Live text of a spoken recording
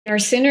Our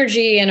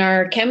synergy and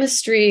our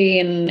chemistry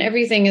and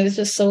everything is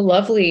just so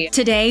lovely.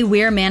 Today,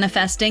 we're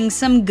manifesting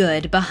some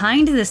good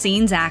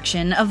behind-the-scenes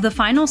action of the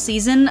final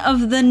season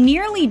of the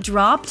nearly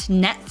dropped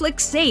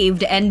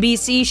Netflix-saved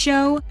NBC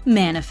show,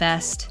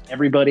 Manifest.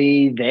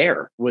 Everybody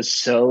there was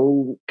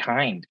so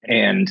kind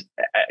and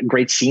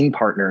great scene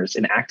partners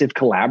and active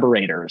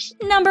collaborators.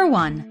 Number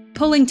 1.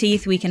 Pulling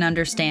teeth we can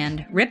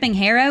understand. Ripping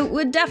hair out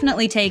would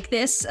definitely take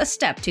this a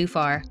step too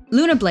far.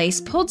 Luna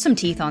Blaze pulled some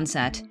teeth on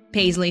set.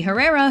 Paisley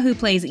Herrera, who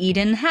plays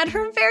Eden, had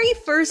her very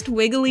first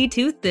wiggly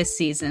tooth this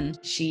season.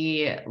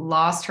 She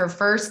lost her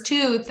first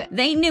tooth.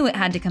 They knew it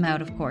had to come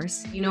out, of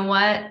course. You know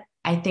what?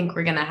 I think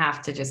we're gonna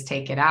have to just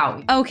take it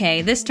out.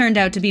 Okay, this turned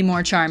out to be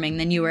more charming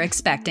than you were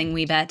expecting,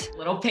 we bet.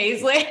 Little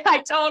Paisley,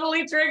 I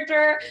totally tricked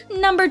her.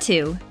 Number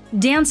 2.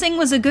 Dancing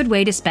was a good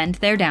way to spend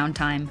their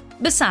downtime.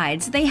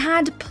 Besides, they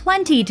had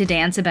plenty to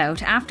dance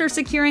about after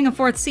securing a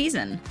 4th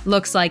season.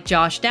 Looks like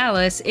Josh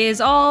Dallas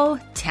is all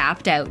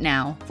tapped out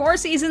now. 4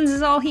 seasons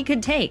is all he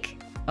could take.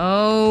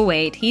 Oh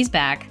wait, he's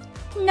back.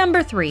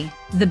 Number 3.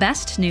 The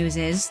best news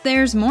is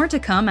there's more to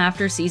come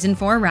after season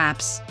 4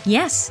 wraps.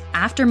 Yes,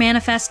 after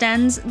Manifest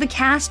ends, the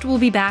cast will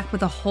be back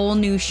with a whole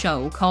new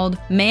show called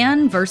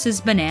Man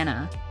vs.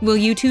 Banana. Will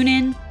you tune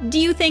in? Do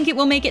you think it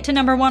will make it to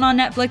number 1 on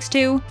Netflix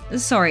too?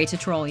 Sorry to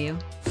troll you.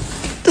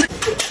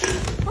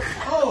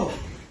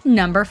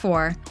 Number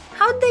 4.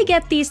 How'd they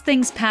get these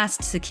things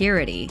past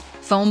security?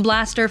 Foam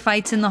blaster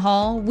fights in the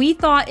hall? We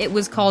thought it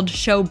was called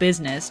show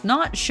business,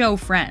 not show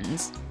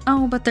friends.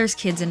 Oh, but there's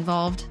kids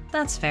involved.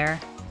 That's fair.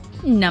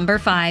 Number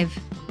 5.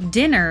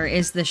 Dinner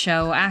is the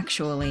show,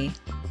 actually.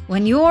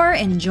 When you're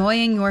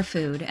enjoying your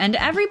food and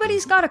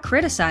everybody's gotta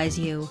criticize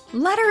you,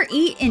 let her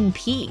eat in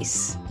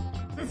peace.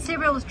 The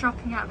cereal was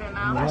dropping out of her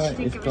mouth. What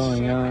is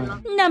going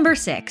on? Number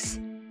 6.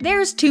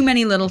 There's too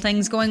many little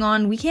things going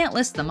on, we can't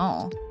list them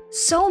all.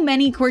 So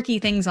many quirky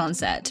things on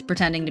set,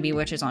 pretending to be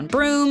witches on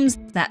brooms,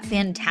 that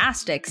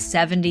fantastic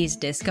 70s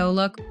disco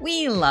look,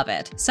 we love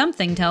it.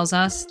 Something tells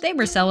us they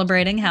were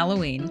celebrating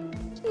Halloween.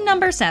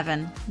 Number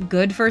 7.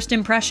 Good first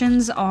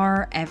impressions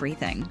are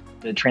everything.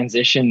 The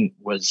transition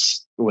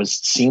was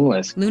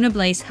seamless. Luna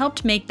Blaze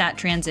helped make that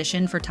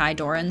transition for Ty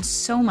Doran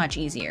so much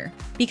easier,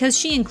 because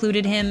she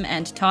included him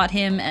and taught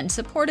him and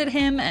supported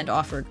him and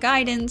offered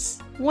guidance.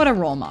 What a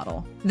role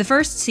model. The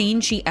first scene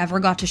she ever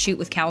got to shoot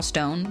with Cal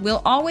Stone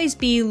will always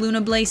be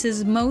Luna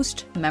Blaze's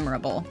most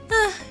memorable.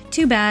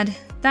 Too bad.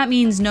 That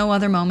means no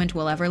other moment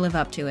will ever live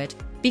up to it,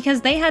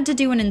 because they had to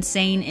do an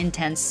insane,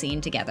 intense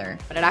scene together.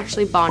 But it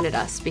actually bonded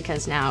us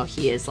because now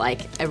he is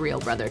like a real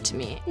brother to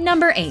me.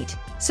 Number 8.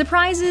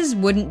 Surprises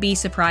wouldn't be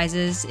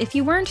surprises if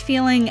you weren't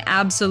feeling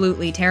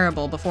absolutely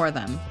terrible before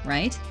them,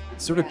 right?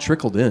 It sort of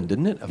trickled in,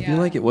 didn't it? I feel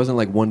like it wasn't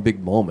like one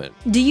big moment.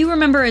 Do you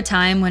remember a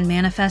time when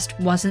Manifest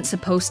wasn't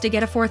supposed to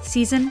get a 4th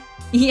season?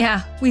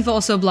 Yeah, we've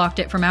also blocked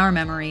it from our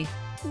memory.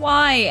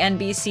 Why,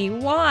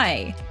 NBC,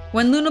 why?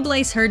 When Luna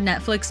Blaze heard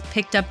Netflix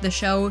picked up the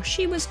show,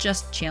 she was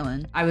just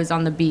chillin'. I was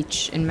on the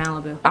beach in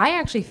Malibu. I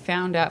actually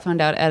found out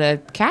at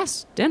a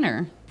cast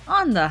dinner.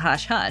 On the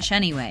hush-hush,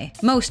 anyway.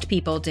 Most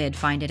people did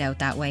find it out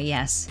that way,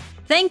 yes.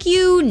 Thank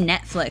you,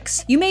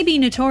 Netflix. You may be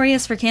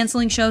notorious for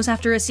canceling shows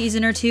after a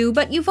season or 2,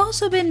 but you've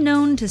also been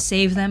known to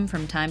save them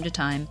from time to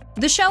time.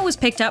 The show was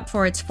picked up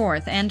for its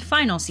 4th and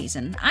final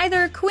season,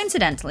 either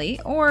coincidentally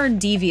or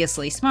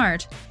deviously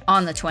smart,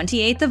 on the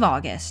 28th of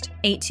August.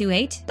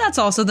 828, that's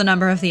also the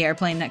number of the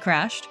airplane that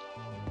crashed.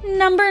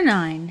 Number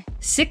 9.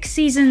 6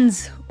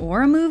 seasons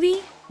or a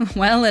movie?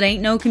 Well, it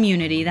ain't no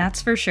Community,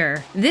 that's for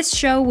sure. This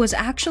show was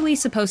actually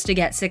supposed to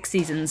get 6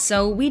 seasons,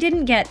 so we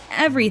didn't get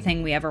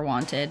everything we ever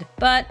wanted.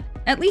 But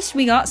at least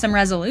we got some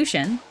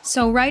resolution.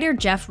 So writer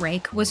Jeff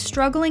Rake was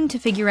struggling to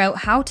figure out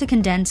how to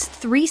condense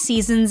 3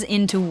 seasons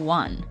into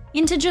 1.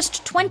 Into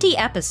just 20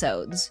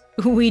 episodes.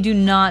 We do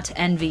not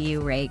envy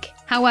you, Rake.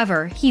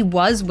 However, he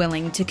was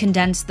willing to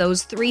condense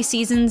those 3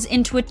 seasons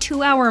into a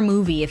 2-hour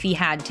movie if he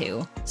had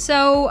to.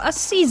 So a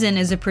season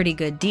is a pretty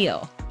good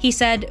deal. He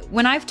said,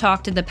 "When I've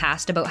talked in the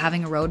past about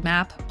having a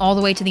roadmap all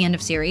the way to the end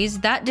of series,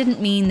 that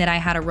didn't mean that I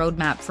had a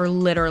roadmap for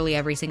literally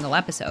every single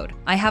episode.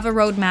 I have a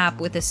roadmap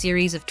with a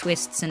series of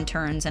twists and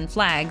turns and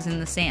flags in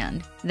the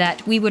sand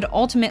that we would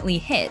ultimately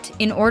hit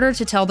in order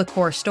to tell the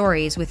core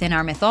stories within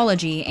our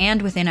mythology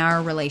and within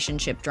our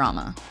relationship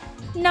drama."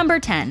 Number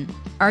 10.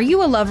 Are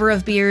you a lover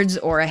of beards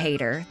or a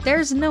hater?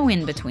 There's no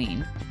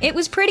in-between. It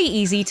was pretty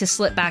easy to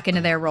slip back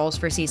into their roles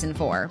for season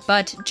 4,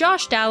 but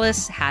Josh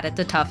Dallas had it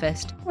the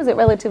toughest. Was it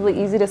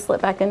relatively easy to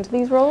slip back into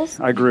these roles?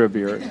 I grew a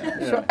beard.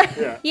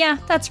 Yeah,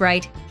 that's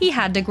right. He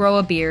had to grow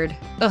a beard.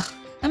 Ugh,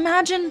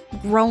 imagine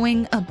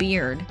growing a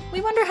beard.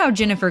 We wonder how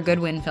Ginnifer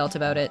Goodwin felt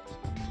about it.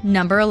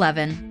 Number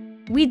 11.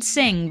 We'd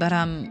sing, but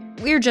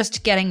we're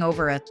just getting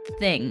over a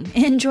thing.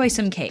 Enjoy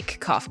some cake,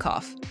 cough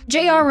cough.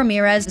 J.R.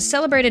 Ramirez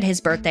celebrated his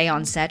birthday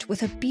on set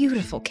with a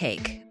beautiful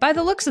cake. By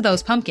the looks of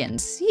those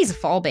pumpkins, he's a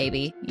fall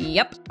baby.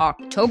 Yep,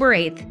 October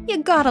 8th.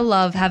 You gotta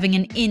love having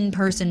an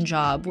in-person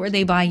job where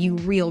they buy you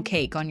real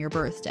cake on your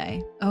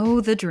birthday.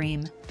 Oh, the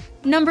dream.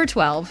 Number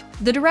 12.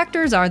 The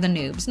directors are the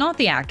noobs, not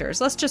the actors.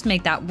 Let's just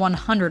make that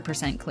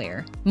 100%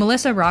 clear.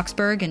 Melissa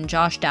Roxburgh and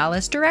Josh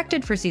Dallas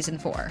directed for season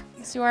 4.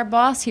 So our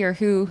boss here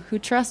who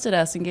trusted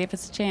us and gave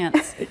us a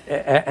chance.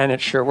 And it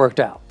sure worked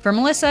out. For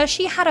Melissa,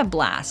 she had a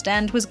blast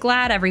and was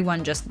glad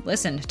everyone just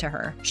listened to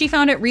her. She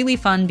found it really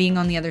fun being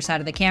on the other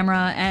side of the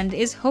camera and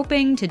is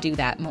hoping to do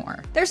that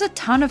more. There's a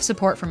ton of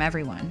support from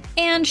everyone.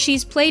 And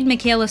she's played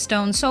Michaela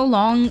Stone so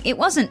long, it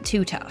wasn't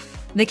too tough.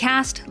 The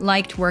cast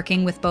liked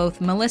working with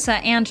both Melissa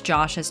and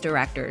Josh as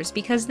directors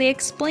because they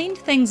explained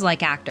things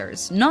like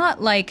actors,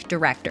 not like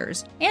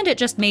directors, and it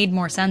just made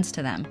more sense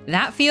to them.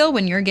 That feel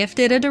when you're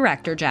gifted a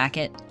director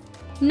jacket.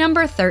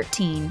 Number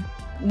 13.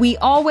 We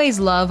always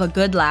love a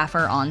good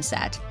laugher on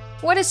set.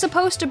 What is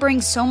supposed to bring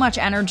so much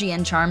energy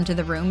and charm to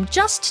the room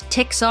just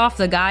ticks off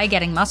the guy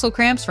getting muscle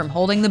cramps from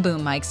holding the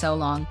boom mic so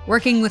long.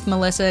 Working with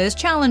Melissa is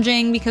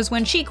challenging because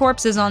when she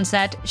corpses on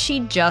set, she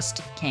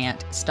just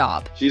can't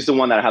stop. She's the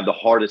one that I have the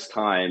hardest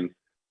time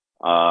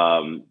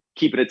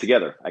keeping it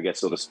together, I guess,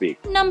 so to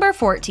speak. Number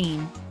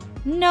 14.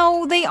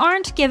 No, they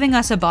aren't giving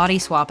us a body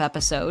swap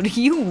episode.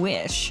 You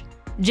wish.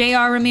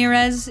 J.R.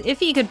 Ramirez, if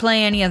he could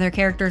play any other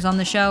characters on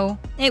the show,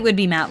 it would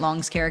be Matt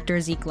Long's character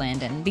Zeke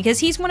Landon, because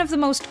he's one of the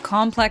most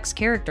complex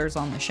characters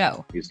on the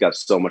show. He's got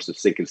so much to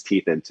sink his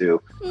teeth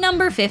into.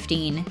 Number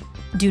 15.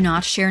 Do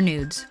not share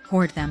nudes.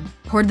 Hoard them.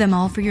 Hoard them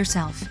all for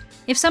yourself.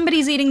 If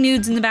somebody's eating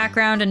nudes in the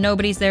background and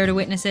nobody's there to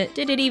witness it,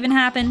 did it even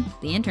happen?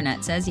 The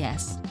internet says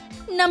yes.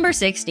 Number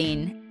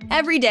 16.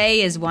 Every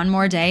day is one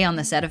more day on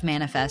the set of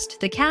Manifest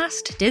the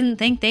cast didn't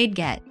think they'd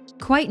get.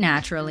 Quite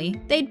naturally,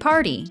 they'd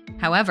party.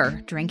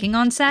 However, drinking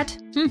on set?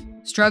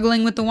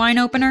 Struggling with the wine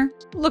opener?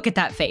 Look at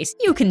that face,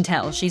 you can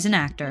tell she's an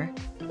actor.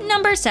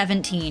 Number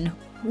 17.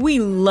 We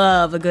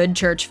love a good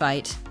church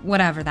fight,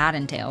 whatever that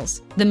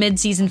entails. The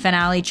mid-season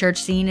finale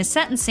church scene is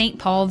set in St.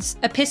 Paul's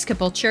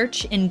Episcopal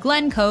Church in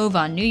Glen Cove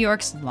on New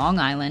York's Long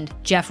Island.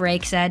 Jeff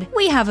Rake said,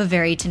 "We have a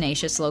very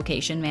tenacious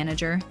location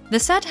manager." The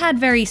set had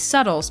very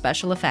subtle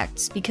special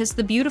effects because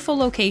the beautiful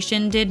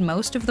location did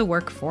most of the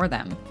work for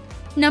them.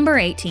 Number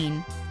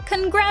 18.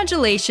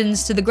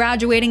 Congratulations to the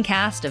graduating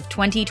cast of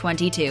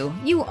 2022.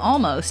 You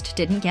almost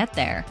didn't get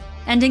there.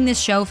 Ending this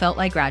show felt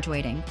like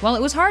graduating. While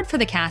it was hard for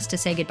the cast to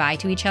say goodbye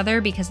to each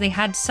other because they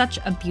had such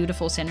a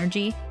beautiful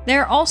synergy,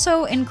 they're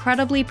also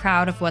incredibly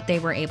proud of what they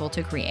were able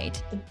to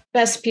create.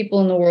 Best people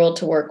in the world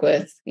to work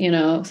with, so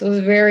it was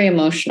very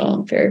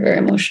emotional, very, very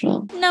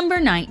emotional. Number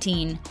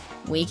 19.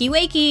 Wakey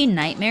wakey,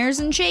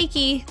 nightmares and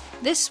shaky.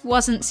 This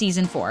wasn't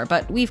season 4,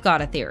 but we've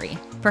got a theory.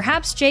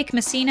 Perhaps Jake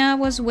Messina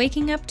was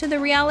waking up to the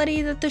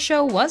reality that the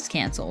show was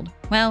canceled.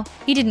 Well,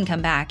 he didn't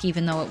come back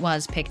even though it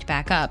was picked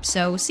back up,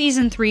 so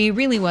season 3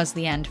 really was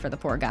the end for the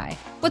poor guy.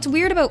 What's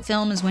weird about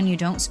film is when you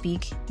don't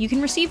speak, you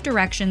can receive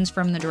directions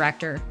from the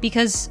director,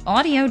 because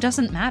audio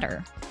doesn't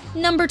matter.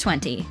 Number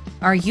 20.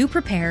 Are you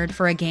prepared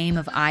for a game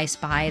of I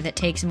Spy that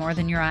takes more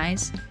than your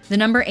eyes? The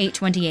number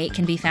 828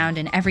 can be found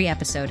in every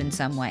episode in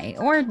some way,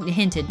 or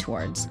hinted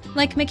towards.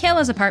 Like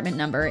Michaela's apartment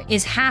number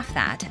is half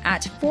that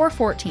at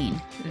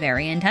 414.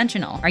 Very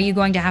intentional. Are you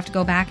going to have to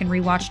go back and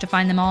rewatch to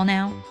find them all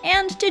now?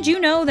 And did you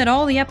know that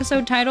all the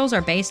episode titles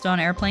are based on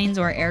airplanes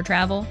or air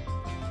travel?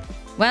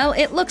 Well,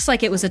 it looks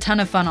like it was a ton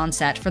of fun on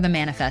set for the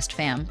Manifest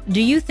fam. Do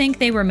you think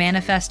they were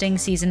manifesting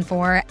season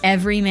 4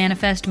 every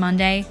Manifest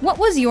Monday? What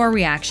was your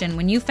reaction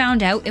when you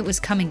found out it was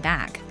coming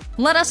back?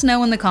 Let us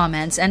know in the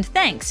comments, and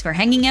thanks for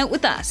hanging out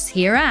with us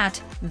here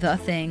at The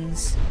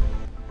Things.